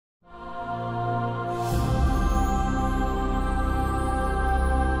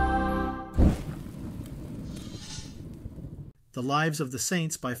The Lives of the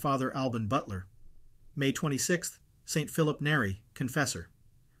Saints by Father Alban Butler. May 26th, St. Philip Neri, Confessor.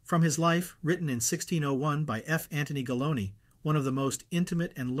 From his life, written in 1601 by F. Antony Galloni, one of the most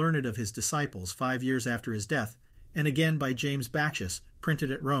intimate and learned of his disciples 5 years after his death, and again by James Bacchus,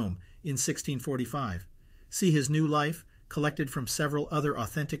 printed at Rome in 1645. See his New Life, collected from several other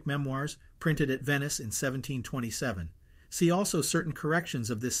authentic memoirs, printed at Venice in 1727. See also certain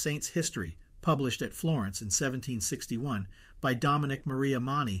corrections of this saint's history, published at Florence in 1761 by Dominic Maria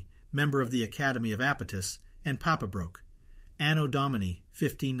Mani, member of the Academy of Apatis, and Papabroke. Anno Domini,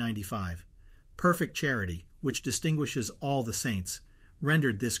 1595. Perfect charity, which distinguishes all the saints,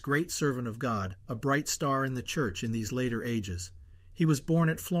 rendered this great servant of God a bright star in the Church in these later ages. He was born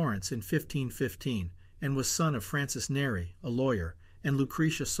at Florence in 1515, and was son of Francis Neri, a lawyer, and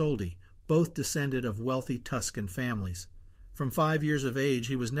Lucretia Soldi, both descended of wealthy Tuscan families. From 5 years of age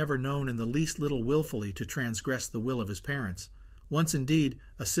he was never known in the least little willfully to transgress the will of his parents. Once indeed,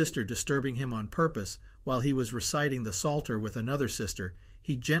 a sister disturbing him on purpose, while he was reciting the Psalter with another sister,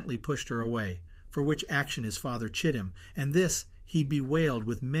 he gently pushed her away, for which action his father chid him, and this he bewailed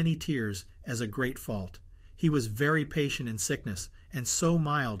with many tears as a great fault. He was very patient in sickness, and so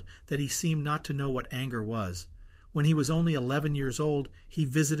mild that he seemed not to know what anger was. When he was only 11 years old, he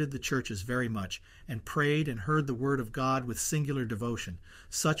visited the churches very much, and prayed and heard the word of God with singular devotion.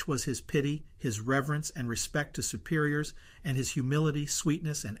 Such was his pity, his reverence and respect to superiors, and his humility,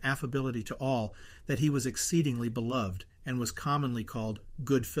 sweetness, and affability to all, that he was exceedingly beloved, and was commonly called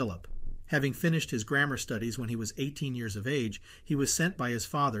Good Philip. Having finished his grammar studies when he was 18 years of age, he was sent by his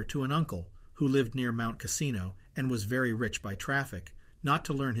father to an uncle, who lived near Mount Cassino, and was very rich by traffic, not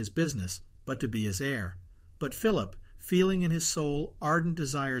to learn his business, but to be his heir. But Philip, feeling in his soul ardent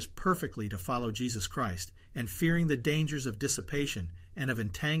desires perfectly to follow Jesus Christ, and fearing the dangers of dissipation and of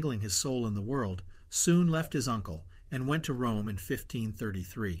entangling his soul in the world, soon left his uncle, and went to Rome in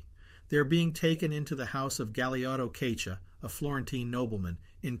 1533. There being taken into the house of Galeotto Caccia, a Florentine nobleman,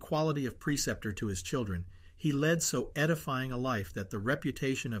 in quality of preceptor to his children, he led so edifying a life that the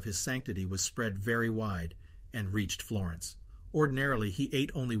reputation of his sanctity was spread very wide, and reached Florence. Ordinarily he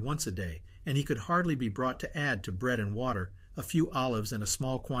ate only once a day, and he could hardly be brought to add to bread and water a few olives and a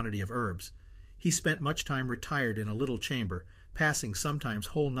small quantity of herbs. He spent much time retired in a little chamber, passing sometimes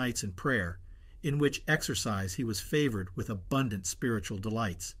whole nights in prayer, in which exercise he was favored with abundant spiritual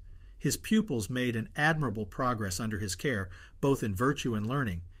delights. His pupils made an admirable progress under his care, both in virtue and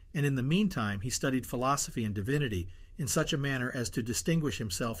learning, and in the meantime he studied philosophy and divinity in such a manner as to distinguish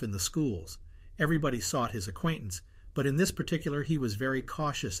himself in the schools. Everybody sought his acquaintance, but in this particular he was very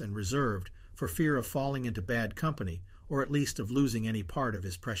cautious and reserved, for fear of falling into bad company, or at least of losing any part of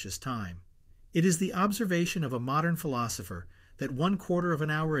his precious time. It is the observation of a modern philosopher that 1/4 of an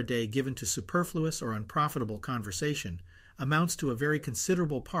hour a day given to superfluous or unprofitable conversation amounts to a very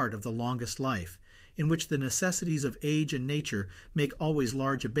considerable part of the longest life, in which the necessities of age and nature make always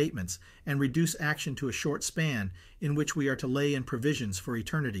large abatements, and reduce action to a short span, in which we are to lay in provisions for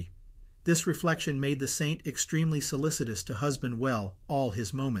eternity. This reflection made the saint extremely solicitous to husband well all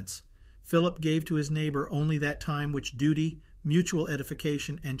his moments. Philip gave to his neighbor only that time which duty, mutual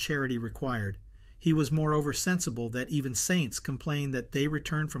edification, and charity required. He was moreover sensible that even saints complain that they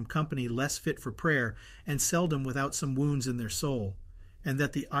return from company less fit for prayer, and seldom without some wounds in their soul, and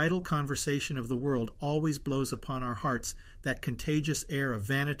that the idle conversation of the world always blows upon our hearts that contagious air of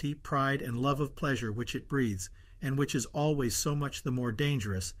vanity, pride, and love of pleasure which it breathes, and which is always so much the more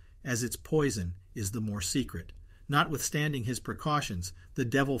dangerous, as its poison is the more secret. Notwithstanding his precautions, the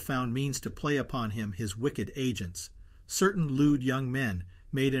devil found means to play upon him his wicked agents. Certain lewd young men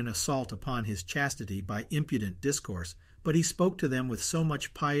made an assault upon his chastity by impudent discourse, but he spoke to them with so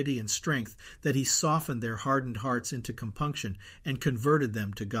much piety and strength that he softened their hardened hearts into compunction and converted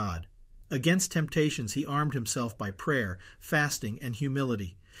them to God. Against temptations he armed himself by prayer, fasting, and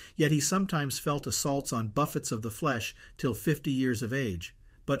humility. Yet he sometimes felt assaults on buffets of the flesh till 50 years of age,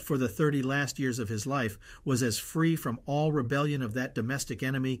 but for the 30 last years of his life was as free from all rebellion of that domestic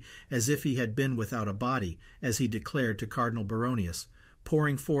enemy as if he had been without a body, as he declared to Cardinal Baronius,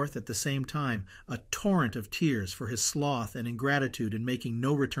 pouring forth at the same time a torrent of tears for his sloth and ingratitude in making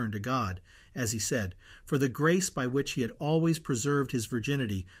no return to God, as he said, for the grace by which he had always preserved his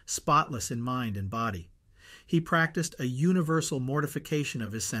virginity, spotless in mind and body. He practiced a universal mortification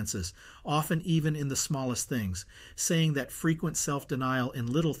of his senses, often even in the smallest things, saying that frequent self-denial in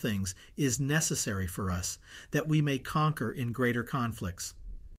little things is necessary for us, that we may conquer in greater conflicts.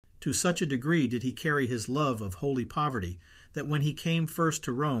 To such a degree did he carry his love of holy poverty, that when he came first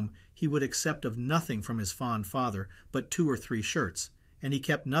to Rome, he would accept of nothing from his fond father but 2 or 3 shirts, and he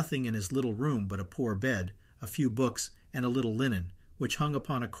kept nothing in his little room but a poor bed, a few books, and a little linen, which hung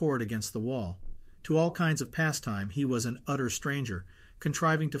upon a cord against the wall. To all kinds of pastime he was an utter stranger,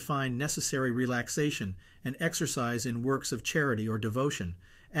 contriving to find necessary relaxation and exercise in works of charity or devotion,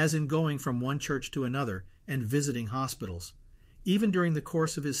 as in going from one church to another and visiting hospitals. Even during the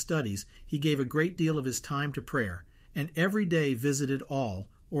course of his studies, he gave a great deal of his time to prayer, and every day visited all,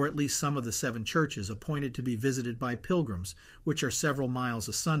 or at least some of the 7 churches appointed to be visited by pilgrims, which are several miles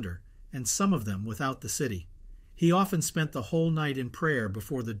asunder, and some of them without the city. He often spent the whole night in prayer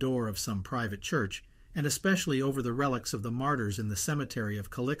before the door of some private church, and especially over the relics of the martyrs in the cemetery of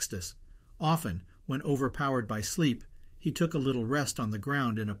Calixtus. Often, when overpowered by sleep, he took a little rest on the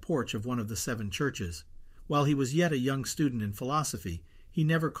ground in a porch of one of the 7 churches. While he was yet a young student in philosophy, he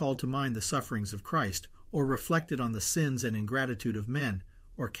never called to mind the sufferings of Christ, or reflected on the sins and ingratitude of men,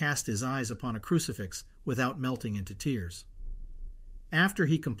 or cast his eyes upon a crucifix without melting into tears. After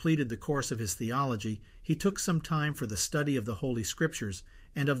he completed the course of his theology, he took some time for the study of the Holy Scriptures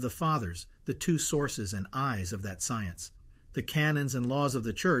and of the Fathers, the 2 sources and eyes of that science. The canons and laws of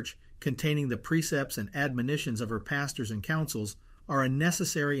the Church, containing the precepts and admonitions of her pastors and councils, are a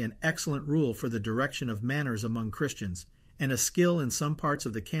necessary and excellent rule for the direction of manners among Christians, and a skill in some parts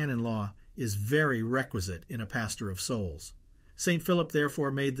of the canon law is very requisite in a pastor of souls. St. Philip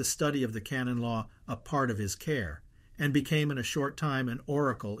therefore made the study of the canon law a part of his care, and became in a short time an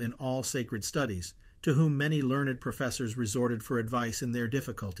oracle in all sacred studies, to whom many learned professors resorted for advice in their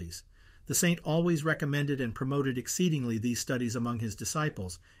difficulties. The saint always recommended and promoted exceedingly these studies among his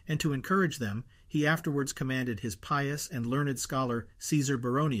disciples, and to encourage them, he afterwards commanded his pious and learned scholar Caesar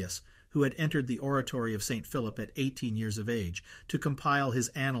Baronius, who had entered the oratory of St. Philip at 18 years of age, to compile his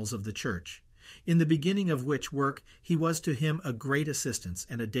Annals of the Church, in the beginning of which work he was to him a great assistance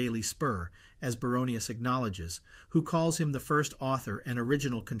and a daily spur, as Baronius acknowledges, who calls him the first author and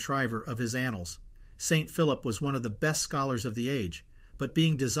original contriver of his Annals. St. Philip was one of the best scholars of the age, but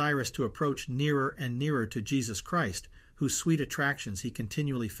being desirous to approach nearer and nearer to Jesus Christ, whose sweet attractions he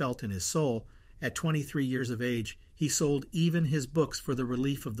continually felt in his soul, at 23 years of age he sold even his books for the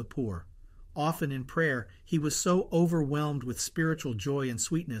relief of the poor. Often in prayer he was so overwhelmed with spiritual joy and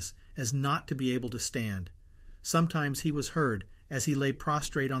sweetness as not to be able to stand. Sometimes he was heard, as he lay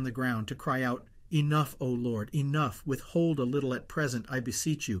prostrate on the ground, to cry out, "Enough, O Lord, enough, withhold a little at present, I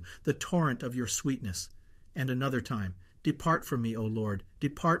beseech you, the torrent of your sweetness." And another time, "Depart from me, O Lord,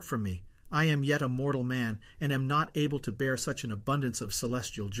 depart from me. I am yet a mortal man, and am not able to bear such an abundance of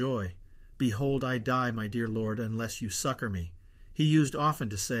celestial joy. Behold, I die, my dear Lord, unless you succor me." He used often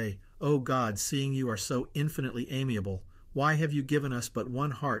to say, "O God, seeing you are so infinitely amiable, why have you given us but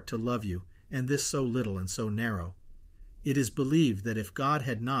one heart to love you, and this so little and so narrow?" It is believed that if God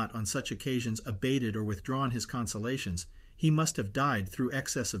had not on such occasions abated or withdrawn his consolations, he must have died through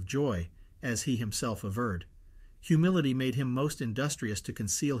excess of joy, as he himself averred. Humility made him most industrious to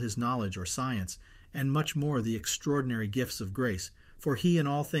conceal his knowledge or science, and much more the extraordinary gifts of grace, for he in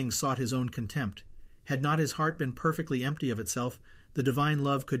all things sought his own contempt. Had not his heart been perfectly empty of itself, the divine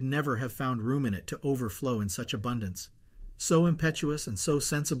love could never have found room in it to overflow in such abundance. So impetuous and so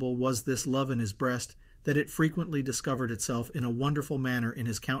sensible was this love in his breast, that it frequently discovered itself in a wonderful manner in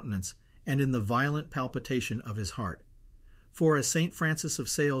his countenance, and in the violent palpitation of his heart. For as St. Francis of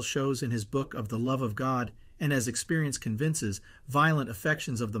Sales shows in his book of the love of God, and as experience convinces, violent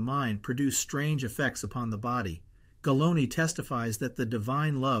affections of the mind produce strange effects upon the body. Galoni testifies that the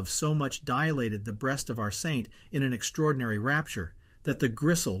divine love so much dilated the breast of our saint in an extraordinary rapture, that the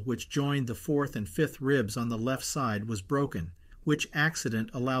gristle which joined the 4th and 5th ribs on the left side was broken, which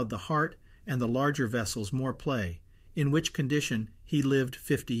accident allowed the heart and the larger vessels more play, in which condition he lived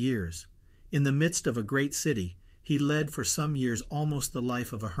 50 years. In the midst of a great city, he led for some years almost the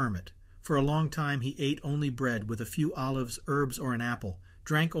life of a hermit. For a long time he ate only bread with a few olives, herbs, or an apple,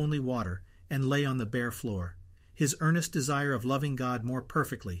 drank only water, and lay on the bare floor. His earnest desire of loving God more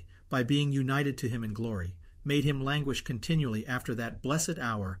perfectly, by being united to him in glory, made him languish continually after that blessed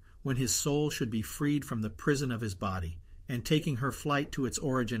hour when his soul should be freed from the prison of his body, and taking her flight to its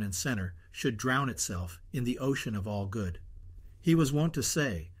origin and center, should drown itself in the ocean of all good. He was wont to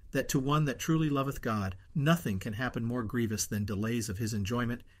say that to one that truly loveth God, nothing can happen more grievous than delays of his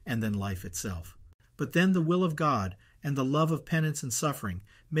enjoyment and than life itself. But then the will of God and the love of penance and suffering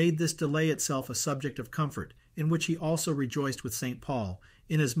made this delay itself a subject of comfort, in which he also rejoiced with St. Paul,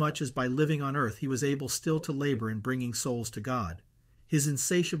 inasmuch as by living on earth he was able still to labor in bringing souls to God. His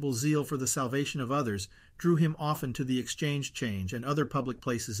insatiable zeal for the salvation of others drew him often to the exchange and other public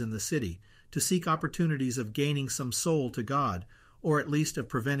places in the city, to seek opportunities of gaining some soul to God, or at least of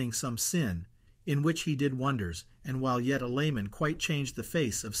preventing some sin, in which he did wonders, and while yet a layman quite changed the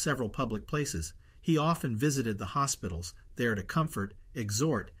face of several public places, He often visited the hospitals, there to comfort,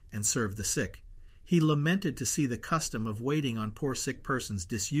 exhort, and serve the sick. He lamented to see the custom of waiting on poor sick persons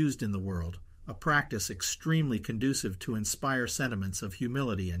disused in the world, a practice extremely conducive to inspire sentiments of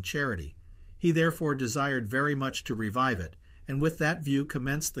humility and charity. He therefore desired very much to revive it, and with that view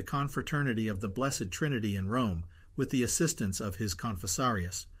commenced the confraternity of the Blessed Trinity in Rome, with the assistance of his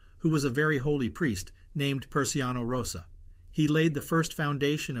confessarius, who was a very holy priest named Persiano Rosa. He laid the first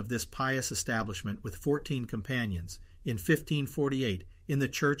foundation of this pious establishment with 14 companions, in 1548, in the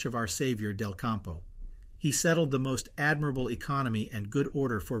Church of Our Savior del Campo. He settled the most admirable economy and good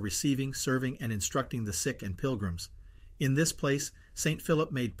order for receiving, serving, and instructing the sick and pilgrims. In this place, St.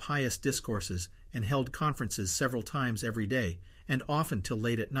 Philip made pious discourses and held conferences several times every day, and often till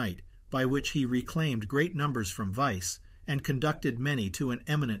late at night, by which he reclaimed great numbers from vice, and conducted many to an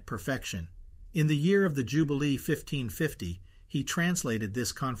eminent perfection. In the year of the Jubilee 1550, he translated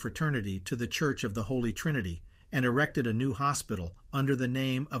this confraternity to the Church of the Holy Trinity, and erected a new hospital under the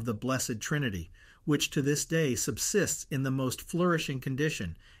name of the Blessed Trinity, which to this day subsists in the most flourishing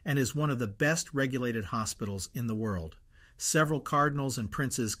condition, and is one of the best regulated hospitals in the world. Several cardinals and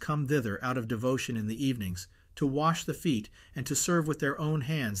princes come thither out of devotion in the evenings, to wash the feet and to serve with their own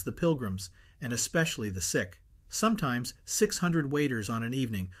hands the pilgrims, and especially the sick. Sometimes 600 waiters on an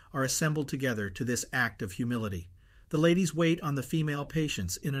evening are assembled together to this act of humility. The ladies wait on the female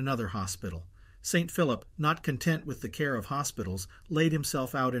patients in another hospital. St. Philip, not content with the care of hospitals, laid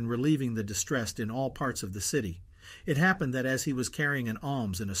himself out in relieving the distressed in all parts of the city. It happened that as he was carrying an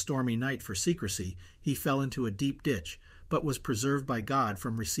alms in a stormy night for secrecy, he fell into a deep ditch, but was preserved by God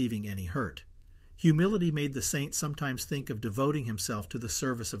from receiving any hurt. Humility made the saint sometimes think of devoting himself to the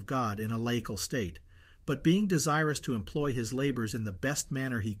service of God in a laical state, but being desirous to employ his labors in the best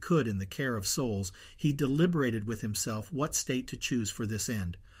manner he could in the care of souls, he deliberated with himself what state to choose for this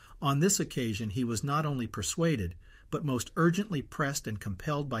end. On this occasion he was not only persuaded, but most urgently pressed and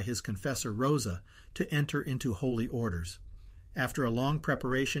compelled by his confessor Rosa to enter into holy orders. After a long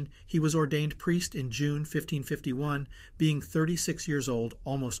preparation, he was ordained priest in June 1551, being 36 years old,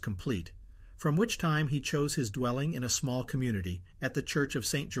 almost complete, from which time he chose his dwelling in a small community at the church of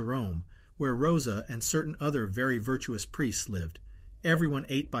St. Jerome, where Rosa and certain other very virtuous priests lived. Everyone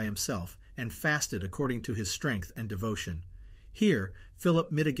ate by himself, and fasted according to his strength and devotion. Here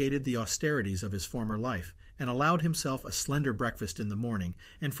Philip mitigated the austerities of his former life, and allowed himself a slender breakfast in the morning,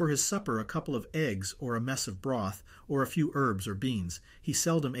 and for his supper a couple of eggs or a mess of broth, or a few herbs or beans. He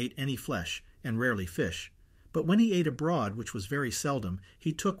seldom ate any flesh, and rarely fish. But when he ate abroad, which was very seldom,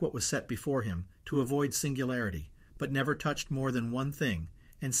 he took what was set before him, to avoid singularity, but never touched more than one thing,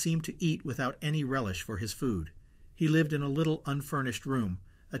 and seemed to eat without any relish for his food. He lived in a little unfurnished room,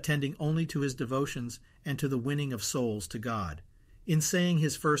 attending only to his devotions and to the winning of souls to God. In saying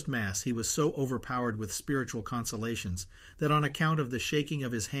his first Mass, he was so overpowered with spiritual consolations that on account of the shaking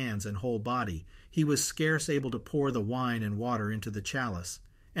of his hands and whole body, he was scarce able to pour the wine and water into the chalice,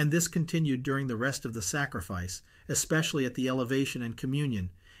 and this continued during the rest of the sacrifice, especially at the elevation and communion,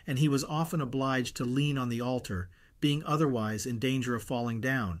 and he was often obliged to lean on the altar, being otherwise in danger of falling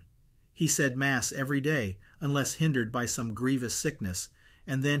down. He said Mass every day, unless hindered by some grievous sickness,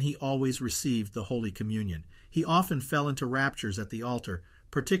 and then he always received the Holy Communion. He often fell into raptures at the altar,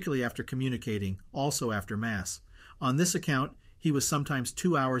 particularly after communicating, also after Mass. On this account, he was sometimes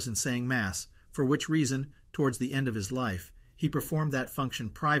 2 hours in saying Mass, for which reason, towards the end of his life, he performed that function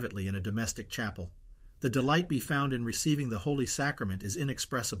privately in a domestic chapel. The delight be found in receiving the Holy Sacrament is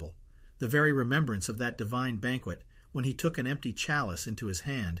inexpressible. The very remembrance of that divine banquet, when he took an empty chalice into his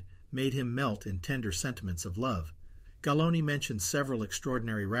hand, made him melt in tender sentiments of love. Galloni mentions several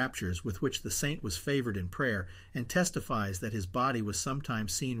extraordinary raptures with which the saint was favored in prayer, and testifies that his body was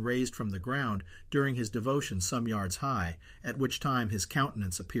sometimes seen raised from the ground during his devotion some yards high, at which time his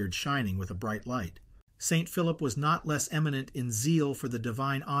countenance appeared shining with a bright light. St. Philip was not less eminent in zeal for the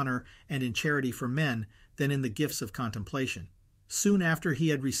divine honor and in charity for men than in the gifts of contemplation. Soon after he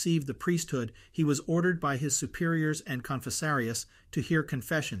had received the priesthood, he was ordered by his superiors and confessarius to hear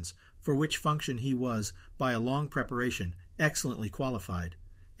confessions, for which function he was, by a long preparation, excellently qualified.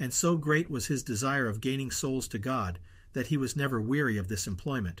 And so great was his desire of gaining souls to God, that he was never weary of this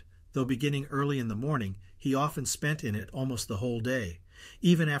employment. Though beginning early in the morning, he often spent in it almost the whole day.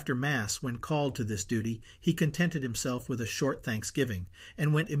 Even after Mass, when called to this duty, he contented himself with a short thanksgiving,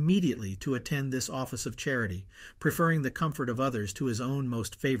 and went immediately to attend this office of charity, preferring the comfort of others to his own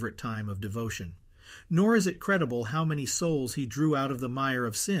most favorite time of devotion. Nor is it credible how many souls he drew out of the mire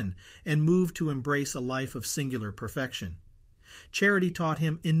of sin, and moved to embrace a life of singular perfection. Charity taught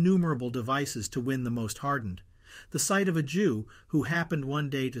him innumerable devices to win the most hardened. The sight of a Jew, who happened one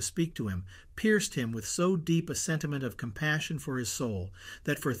day to speak to him, pierced him with so deep a sentiment of compassion for his soul,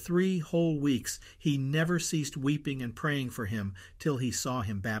 that for 3 whole weeks he never ceased weeping and praying for him till he saw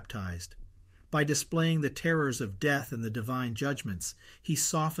him baptized. By displaying the terrors of death and the divine judgments, he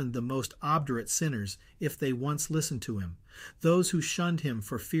softened the most obdurate sinners if they once listened to him. Those who shunned him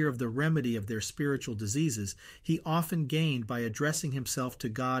for fear of the remedy of their spiritual diseases, he often gained by addressing himself to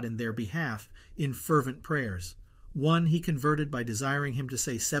God in their behalf in fervent prayers. One he converted by desiring him to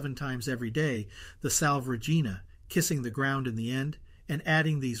say 7 times every day the Salve Regina, kissing the ground in the end, and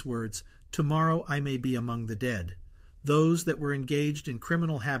adding these words, "Tomorrow I may be among the dead." Those that were engaged in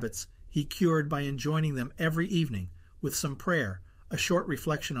criminal habits he cured by enjoining them every evening, with some prayer, a short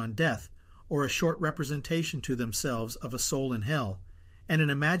reflection on death, or a short representation to themselves of a soul in hell, and an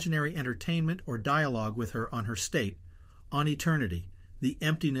imaginary entertainment or dialogue with her on her state, on eternity, the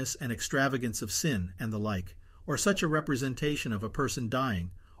emptiness and extravagance of sin, and the like, or such a representation of a person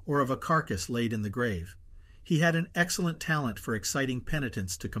dying, or of a carcass laid in the grave. He had an excellent talent for exciting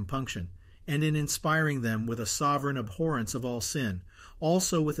penitents to compunction, and in inspiring them with a sovereign abhorrence of all sin,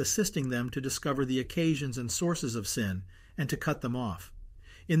 also with assisting them to discover the occasions and sources of sin, and to cut them off.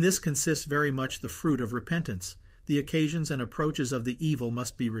 In this consists very much the fruit of repentance. The occasions and approaches of the evil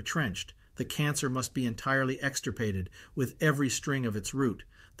must be retrenched. The cancer must be entirely extirpated, with every string of its root.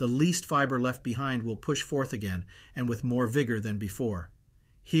 The least fiber left behind will push forth again, and with more vigor than before.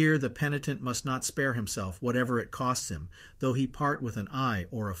 Here the penitent must not spare himself, whatever it costs him, though he part with an eye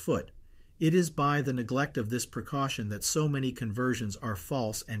or a foot. It is by the neglect of this precaution that so many conversions are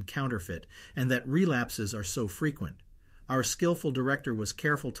false and counterfeit, and that relapses are so frequent. Our skillful director was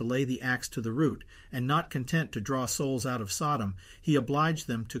careful to lay the axe to the root, and not content to draw souls out of Sodom, he obliged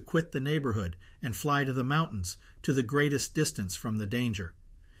them to quit the neighborhood and fly to the mountains, to the greatest distance from the danger.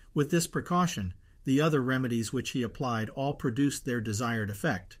 With this precaution, the other remedies which he applied all produced their desired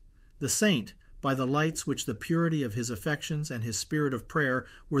effect. The saint, by the lights which the purity of his affections and his spirit of prayer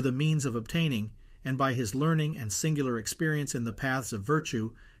were the means of obtaining, and by his learning and singular experience in the paths of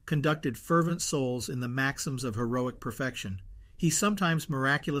virtue, conducted fervent souls in the maxims of heroic perfection. He sometimes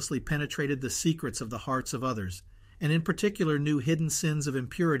miraculously penetrated the secrets of the hearts of others, and in particular knew hidden sins of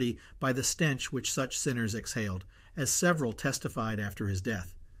impurity by the stench which such sinners exhaled, as several testified after his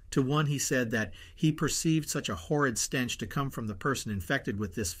death. To one he said that he perceived such a horrid stench to come from the person infected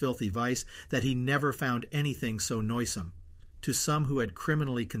with this filthy vice that he never found anything so noisome. To some who had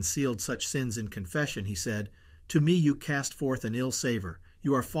criminally concealed such sins in confession, he said, "To me you cast forth an ill savor.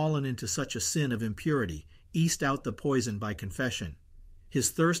 You are fallen into such a sin of impurity. East out the poison by confession."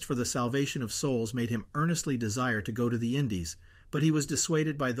 His thirst for the salvation of souls made him earnestly desire to go to the Indies, but he was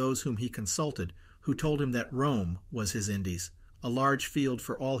dissuaded by those whom he consulted, who told him that Rome was his Indies, a large field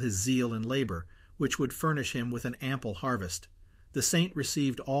for all his zeal and labor, which would furnish him with an ample harvest. The saint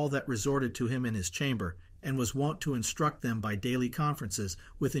received all that resorted to him in his chamber, and was wont to instruct them by daily conferences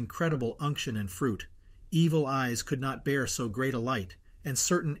with incredible unction and fruit. Evil eyes could not bear so great a light, and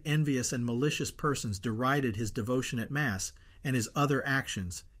certain envious and malicious persons derided his devotion at Mass and his other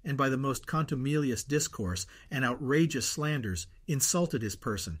actions, and by the most contumelious discourse and outrageous slanders insulted his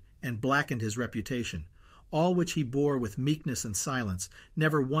person and blackened his reputation, all which he bore with meekness and silence,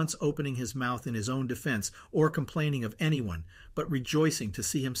 never once opening his mouth in his own defense or complaining of anyone, but rejoicing to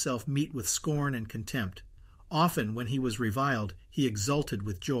see himself meet with scorn and contempt. Often, when he was reviled, he exulted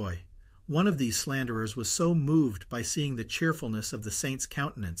with joy. One of these slanderers was so moved by seeing the cheerfulness of the saint's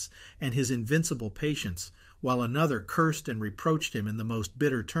countenance and his invincible patience, while another cursed and reproached him in the most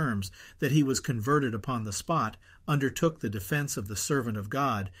bitter terms, that he was converted upon the spot, undertook the defense of the servant of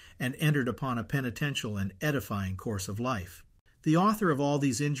God, and entered upon a penitential and edifying course of life. The author of all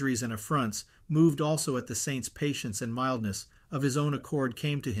these injuries and affronts, moved also at the saint's patience and mildness, of his own accord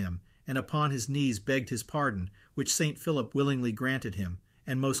came to him, and upon his knees begged his pardon, which St. Philip willingly granted him,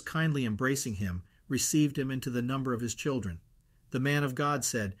 and most kindly embracing him, received him into the number of his children. The man of God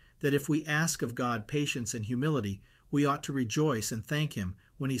said that if we ask of God patience and humility, we ought to rejoice and thank him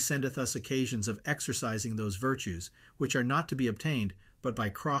when he sendeth us occasions of exercising those virtues, which are not to be obtained but by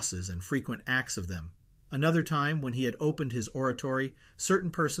crosses and frequent acts of them. Another time, when he had opened his oratory, certain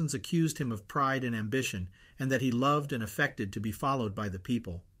persons accused him of pride and ambition, and that he loved and affected to be followed by the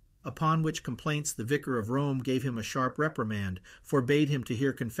people. Upon which complaints the vicar of Rome gave him a sharp reprimand, forbade him to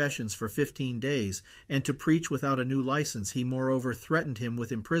hear confessions for 15 days, and to preach without a new license. He moreover threatened him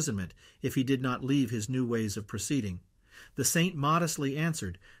with imprisonment if he did not leave his new ways of proceeding. The saint modestly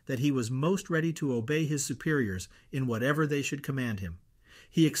answered that he was most ready to obey his superiors in whatever they should command him.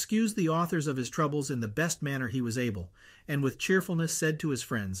 He excused the authors of his troubles in the best manner he was able, and with cheerfulness said to his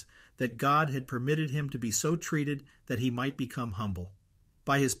friends that God had permitted him to be so treated that he might become humble.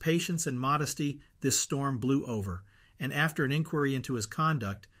 By his patience and modesty this storm blew over, and after an inquiry into his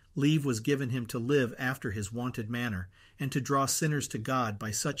conduct, leave was given him to live after his wonted manner, and to draw sinners to God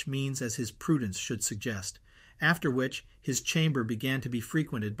by such means as his prudence should suggest, after which his chamber began to be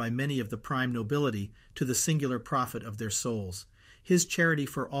frequented by many of the prime nobility, to the singular profit of their souls. His charity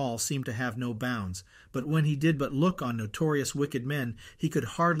for all seemed to have no bounds, but when he did but look on notorious wicked men, he could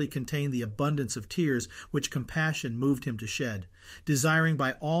hardly contain the abundance of tears which compassion moved him to shed. Desiring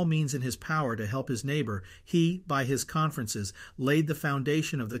by all means in his power to help his neighbor, he, by his conferences, laid the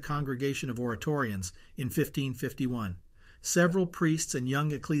foundation of the Congregation of Oratorians in 1551. Several priests and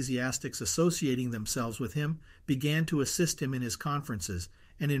young ecclesiastics associating themselves with him began to assist him in his conferences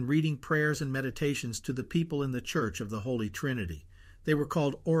and in reading prayers and meditations to the people in the Church of the Holy Trinity. They were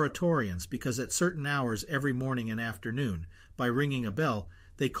called Oratorians because at certain hours every morning and afternoon, by ringing a bell,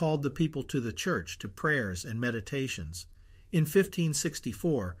 they called the people to the church to prayers and meditations. In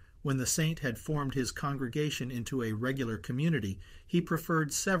 1564, when the saint had formed his congregation into a regular community, he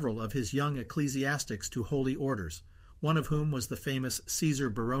preferred several of his young ecclesiastics to holy orders, one of whom was the famous Caesar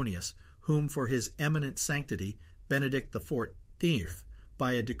Baronius, whom for his eminent sanctity Benedict XIV,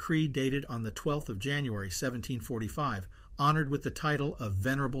 by a decree dated on the 12th of January 1745, honored with the title of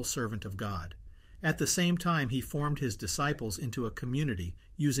Venerable Servant of God. At the same time he formed his disciples into a community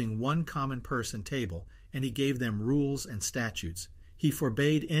using one common purse and table, and he gave them rules and statutes. He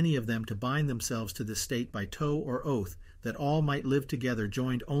forbade any of them to bind themselves to the state by toe or oath, that all might live together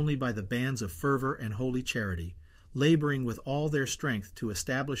joined only by the bands of fervor and holy charity, laboring with all their strength to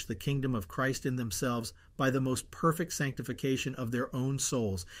establish the kingdom of Christ in themselves by the most perfect sanctification of their own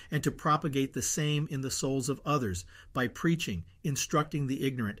souls, and to propagate the same in the souls of others by preaching, instructing the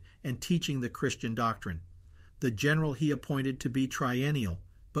ignorant, and teaching the Christian doctrine. The general he appointed to be triennial,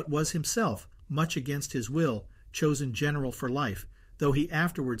 but was himself, much against his will, chosen general for life, though he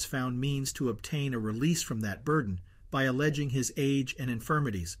afterwards found means to obtain a release from that burden by alleging his age and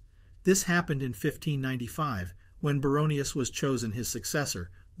infirmities. This happened in 1595, when Baronius was chosen his successor,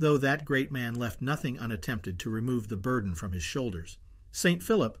 though that great man left nothing unattempted to remove the burden from his shoulders. St.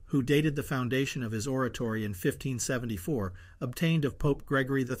 Philip, who dated the foundation of his oratory in 1574, obtained of Pope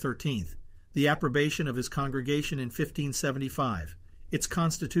Gregory XIII the approbation of his congregation in 1575. Its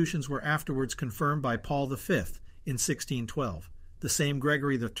constitutions were afterwards confirmed by Paul V in 1612. The same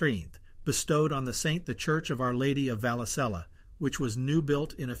Gregory XIII bestowed on the saint the church of Our Lady of Vallicella, which was new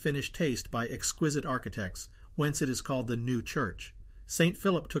built in a finished taste by exquisite architects, whence it is called the New Church. St.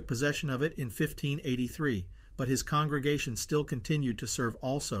 Philip took possession of it in 1583, but his congregation still continued to serve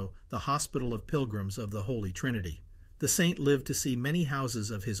also the Hospital of Pilgrims of the Holy Trinity. The saint lived to see many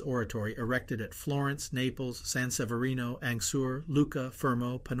houses of his oratory erected at Florence, Naples, San Severino, Anxur, Lucca,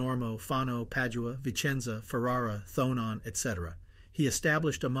 Fermo, Panormo, Fano, Padua, Vicenza, Ferrara, Thonon, etc. He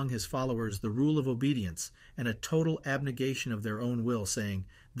established among his followers the rule of obedience and a total abnegation of their own will, saying,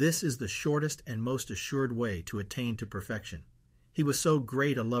 "This is the shortest and most assured way to attain to perfection." He was so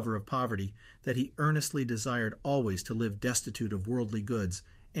great a lover of poverty that he earnestly desired always to live destitute of worldly goods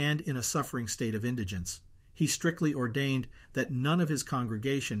and in a suffering state of indigence. He strictly ordained that none of his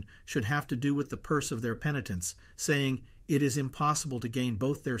congregation should have to do with the purse of their penitents, saying, "It is impossible to gain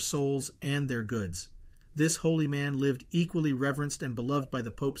both their souls and their goods." This holy man lived equally reverenced and beloved by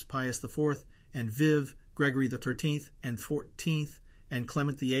the Popes Pius IV and Viv, Gregory XIII and XIV, and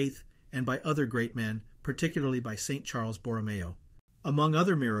Clement VIII, and by other great men, particularly by St. Charles Borromeo. Among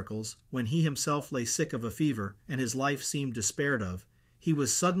other miracles, when he himself lay sick of a fever, and his life seemed despaired of, he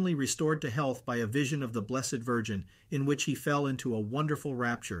was suddenly restored to health by a vision of the Blessed Virgin, in which he fell into a wonderful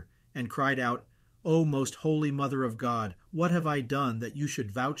rapture, and cried out, "O most holy Mother of God, what have I done that you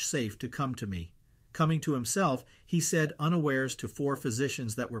should vouchsafe to come to me?" Coming to himself, he said unawares to 4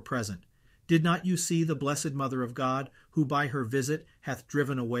 physicians that were present, "Did not you see the Blessed Mother of God, who by her visit hath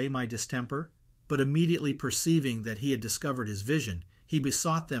driven away my distemper?" But immediately perceiving that he had discovered his vision, he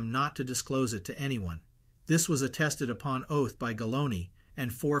besought them not to disclose it to anyone. This was attested upon oath by Galoni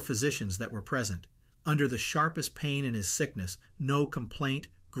and 4 physicians that were present. Under the sharpest pain in his sickness, no complaint,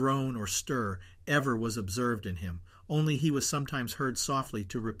 groan, or stir ever was observed in him, only he was sometimes heard softly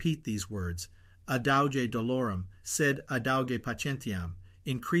to repeat these words, "Adauge dolorem, sed adauge patientiam,"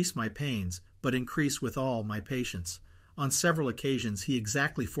 increase my pains, but increase withal my patience. On several occasions he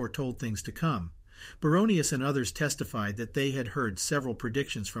exactly foretold things to come. Baronius and others testified that they had heard several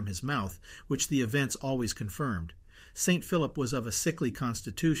predictions from his mouth, which the events always confirmed. St. Philip was of a sickly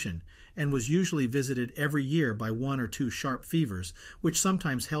constitution, and was usually visited every year by 1 or 2 sharp fevers, which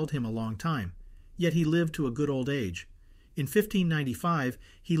sometimes held him a long time. Yet he lived to a good old age. In 1595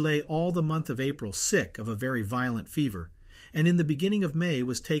 he lay all the month of April sick of a very violent fever, and in the beginning of May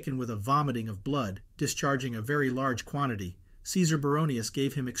was taken with a vomiting of blood, discharging a very large quantity. Caesar Baronius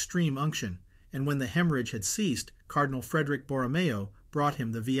gave him extreme unction, and when the hemorrhage had ceased, Cardinal Frederick Borromeo brought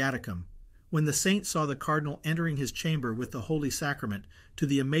him the viaticum. When the saint saw the cardinal entering his chamber with the Holy Sacrament, to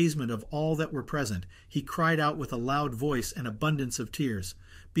the amazement of all that were present, he cried out with a loud voice and abundance of tears,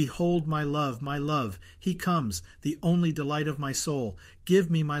 "Behold my love, he comes, the only delight of my soul. Give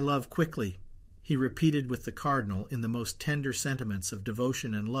me my love quickly." He repeated with the cardinal, in the most tender sentiments of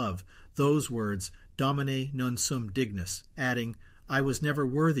devotion and love, those words, "Domine non sum dignus," adding, "I was never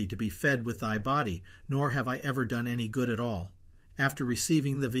worthy to be fed with thy body, nor have I ever done any good at all." After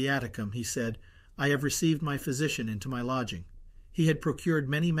receiving the viaticum, he said, "I have received my physician into my lodging." He had procured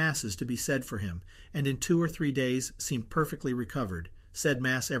many masses to be said for him, and in 2 or 3 days seemed perfectly recovered, said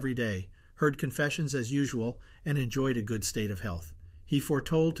mass every day, heard confessions as usual, and enjoyed a good state of health. He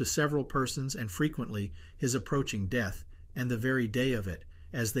foretold to several persons, and frequently, his approaching death, and the very day of it,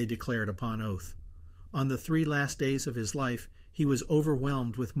 as they declared upon oath. On the 3 last days of his life, he was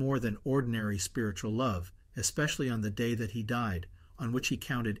overwhelmed with more than ordinary spiritual love, especially on the day that he died, on which he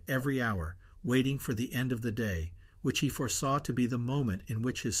counted every hour, waiting for the end of the day, which he foresaw to be the moment in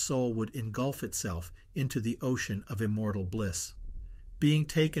which his soul would engulf itself into the ocean of immortal bliss. Being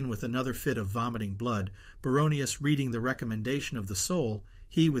taken with another fit of vomiting blood, Baronius reading the recommendation of the soul,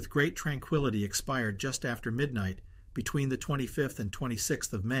 he with great tranquillity expired just after midnight, between the 25th and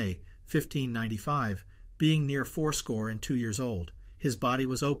 26th of May, 1595, being near 82 years old. His body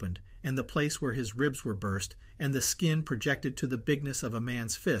was opened, and the place where his ribs were burst, and the skin projected to the bigness of a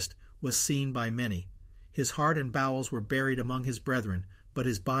man's fist, was seen by many. His heart and bowels were buried among his brethren, but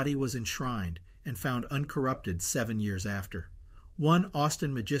his body was enshrined, and found uncorrupted 7 years after. One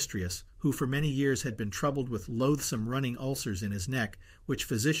Austin Magistrius, who for many years had been troubled with loathsome running ulcers in his neck, which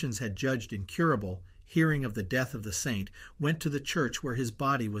physicians had judged incurable, hearing of the death of the saint, went to the church where his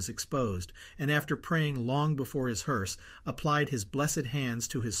body was exposed, and after praying long before his hearse, applied his blessed hands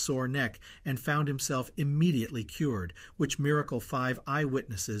to his sore neck, and found himself immediately cured, which miracle 5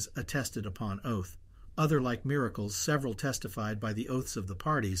 eyewitnesses attested upon oath. Other like miracles, several testified by the oaths of the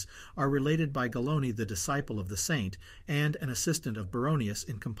parties, are related by Galoni, the disciple of the saint, and an assistant of Baronius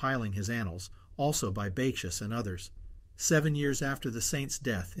in compiling his annals, also by Bacchus and others. 7 years after the saint's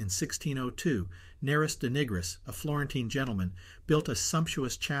death, in 1602, Neris de Nigris, a Florentine gentleman, built a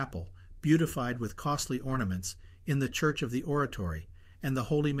sumptuous chapel, beautified with costly ornaments, in the church of the Oratory, and the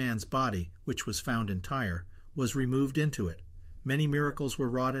holy man's body, which was found entire, was removed into it. Many miracles were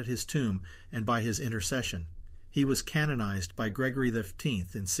wrought at his tomb and by his intercession. He was canonized by Gregory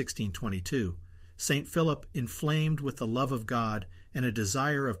XV in 1622. St. Philip, inflamed with the love of God and a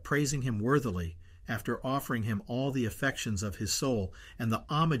desire of praising him worthily, after offering him all the affections of his soul and the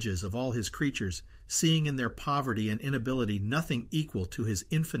homages of all his creatures, seeing in their poverty and inability nothing equal to his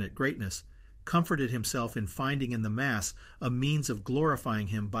infinite greatness, comforted himself in finding in the Mass a means of glorifying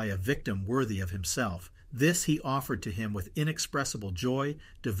him by a victim worthy of himself. This he offered to him with inexpressible joy,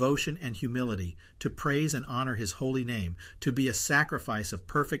 devotion, and humility, to praise and honor his holy name, to be a sacrifice of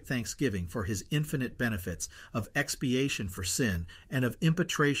perfect thanksgiving for his infinite benefits, of expiation for sin, and of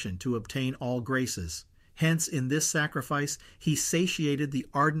impetration to obtain all graces. Hence, in this sacrifice, he satiated the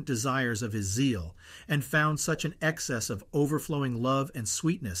ardent desires of his zeal, and found such an excess of overflowing love and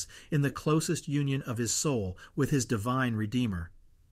sweetness in the closest union of his soul with his divine Redeemer.